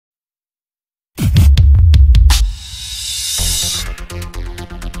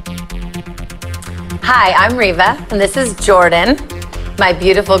Hi, I'm Riva, and this is Jordan, my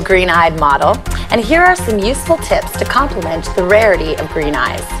beautiful green-eyed model. And here are some useful tips to complement the rarity of green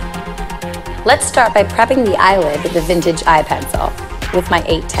eyes. Let's start by prepping the eyelid with the Vintage Eye Pencil with my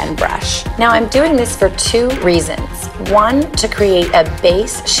 810 brush. Now I'm doing this for two reasons. One, to create a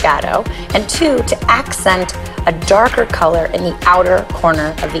base shadow, and two, to accent a darker color in the outer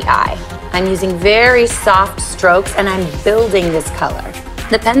corner of the eye. I'm using very soft strokes and I'm building this color.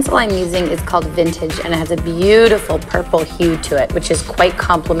 The pencil I'm using is called Vintage and it has a beautiful purple hue to it, which is quite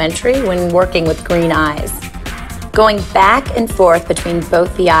complementary when working with green eyes. Going back and forth between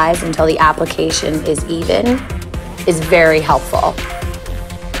both the eyes until the application is even is very helpful.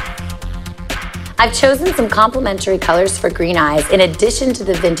 I've chosen some complementary colors for green eyes in addition to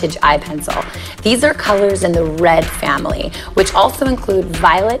the Vintage Eye Pencil. These are colors in the red family, which also include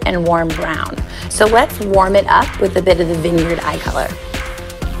violet and warm brown. So let's warm it up with a bit of the Vineyard Eye Color.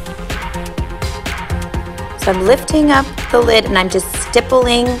 So I'm lifting up the lid and I'm just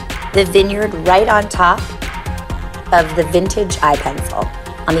stippling the Vineyard right on top of the Vintage Eye Pencil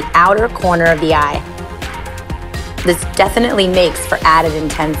on the outer corner of the eye. This definitely makes for added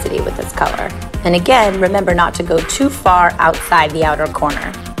intensity with this color. And again, remember not to go too far outside the outer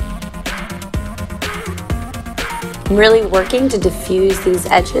corner. I'm really working to diffuse these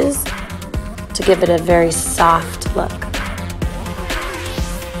edges to give it a very soft look.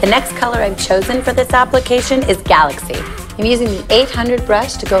 The next color I've chosen for this application is Galaxy. I'm using the 800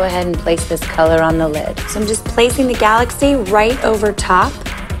 brush to go ahead and place this color on the lid. So I'm just placing the Galaxy right over top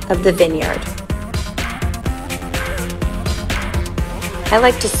of the Vineyard. I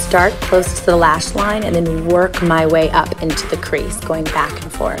like to start close to the lash line and then work my way up into the crease, going back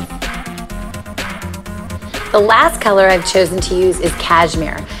and forth. The last color I've chosen to use is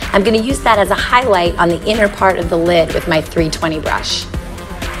Cashmere. I'm going to use that as a highlight on the inner part of the lid with my 320 brush.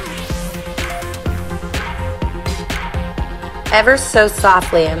 Ever so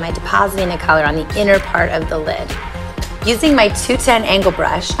softly am I depositing a color on the inner part of the lid. Using my 210 angle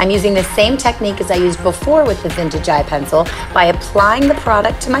brush, I'm using the same technique as I used before with the Vintage Eye Pencil by applying the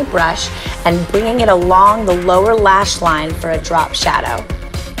product to my brush and bringing it along the lower lash line for a drop shadow.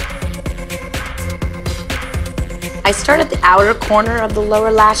 I start at the outer corner of the lower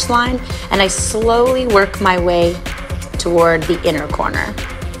lash line and I slowly work my way toward the inner corner.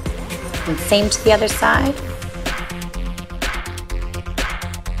 And same to the other side.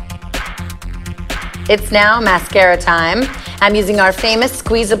 It's now mascara time. I'm using our famous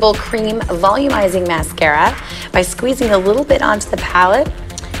Squeezable Cream Volumizing Mascara by squeezing a little bit onto the palette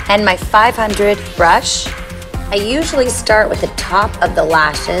and my 500 brush. I usually start with the top of the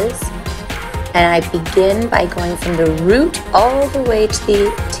lashes and I begin by going from the root all the way to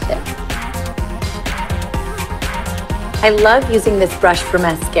the tip. I love using this brush for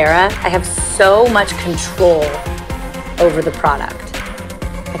mascara. I have so much control over the product.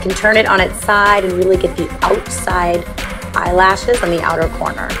 I can turn it on its side and really get the outside eyelashes on the outer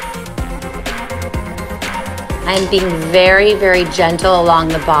corner. I am being very, very gentle along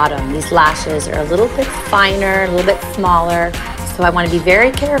the bottom. These lashes are a little bit finer, a little bit smaller, so I want to be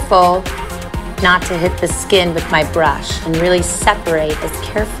very careful not to hit the skin with my brush and really separate as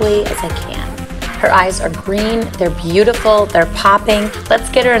carefully as I can. Her eyes are green, they're beautiful, they're popping. Let's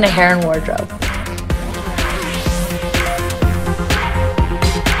get her in a hair and wardrobe.